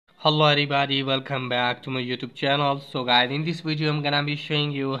Hello everybody, welcome back to my YouTube channel. So guys, in this video I'm gonna be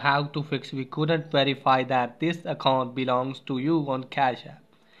showing you how to fix we couldn't verify that this account belongs to you on Cash App.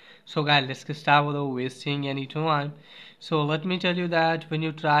 So guys, let's get started without wasting any time. So let me tell you that when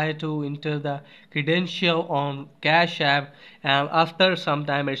you try to enter the credential on Cash App and after some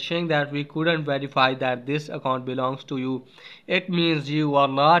time it's showing that we couldn't verify that this account belongs to you, it means you are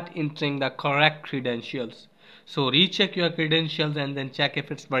not entering the correct credentials. So recheck your credentials and then check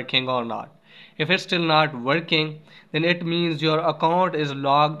if it's working or not. If it's still not working, then it means your account is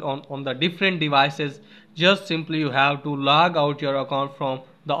logged on the different devices. Just simply you have to log out your account from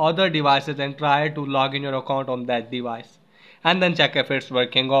the other devices and try to log in your account on that device. And then check if it's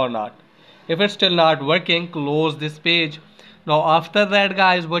working or not. If it's still not working, close this page. Now after that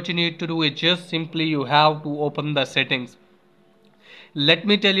guys, what you need to do is just simply you have to open the settings. Let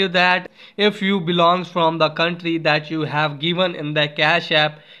me tell you that if you belongs from the country that you have given in the Cash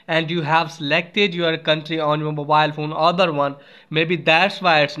App and you have selected your country on your mobile phone other one, maybe that's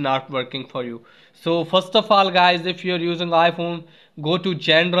why it's not working for you. So first of all guys, if you're using iPhone, go to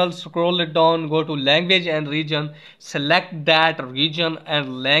general, scroll it down, go to language and region, select that region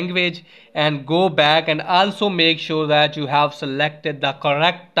and language and go back, and also make sure that you have selected the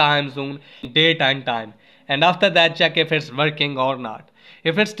correct time zone, date and time, and after that check if it's working or not.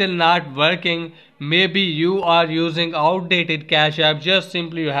 If it's still not working, maybe you are using outdated Cash App. Just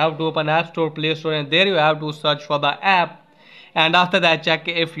simply you have to open App Store, Play Store, and there you have to search for the app, and after that check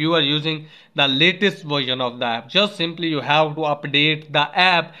if you are using the latest version of the app. Just simply you have to update the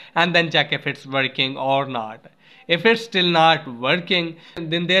app and then check if it's working or not. If it's still not working,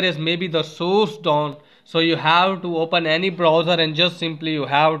 then there is maybe the source down, so you have to open any browser and just simply you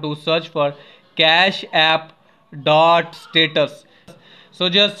have to search for cash app dot status. So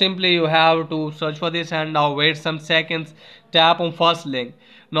just simply you have to search for this and now wait some seconds, tap on first link.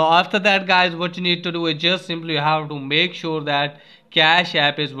 Now after that guys, what you need to do is just simply you have to make sure that Cash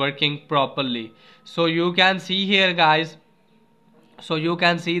App is working properly. So you can see here guys, so you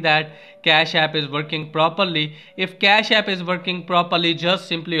can see that Cash App is working properly. If Cash App is working properly, just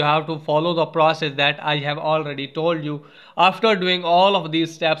simply you have to follow the process that I have already told you. After doing all of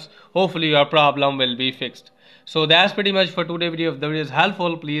these steps, hopefully your problem will be fixed. So that's pretty much for today's video. If the video is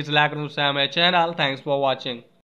helpful, please like and subscribe my channel. Thanks for watching.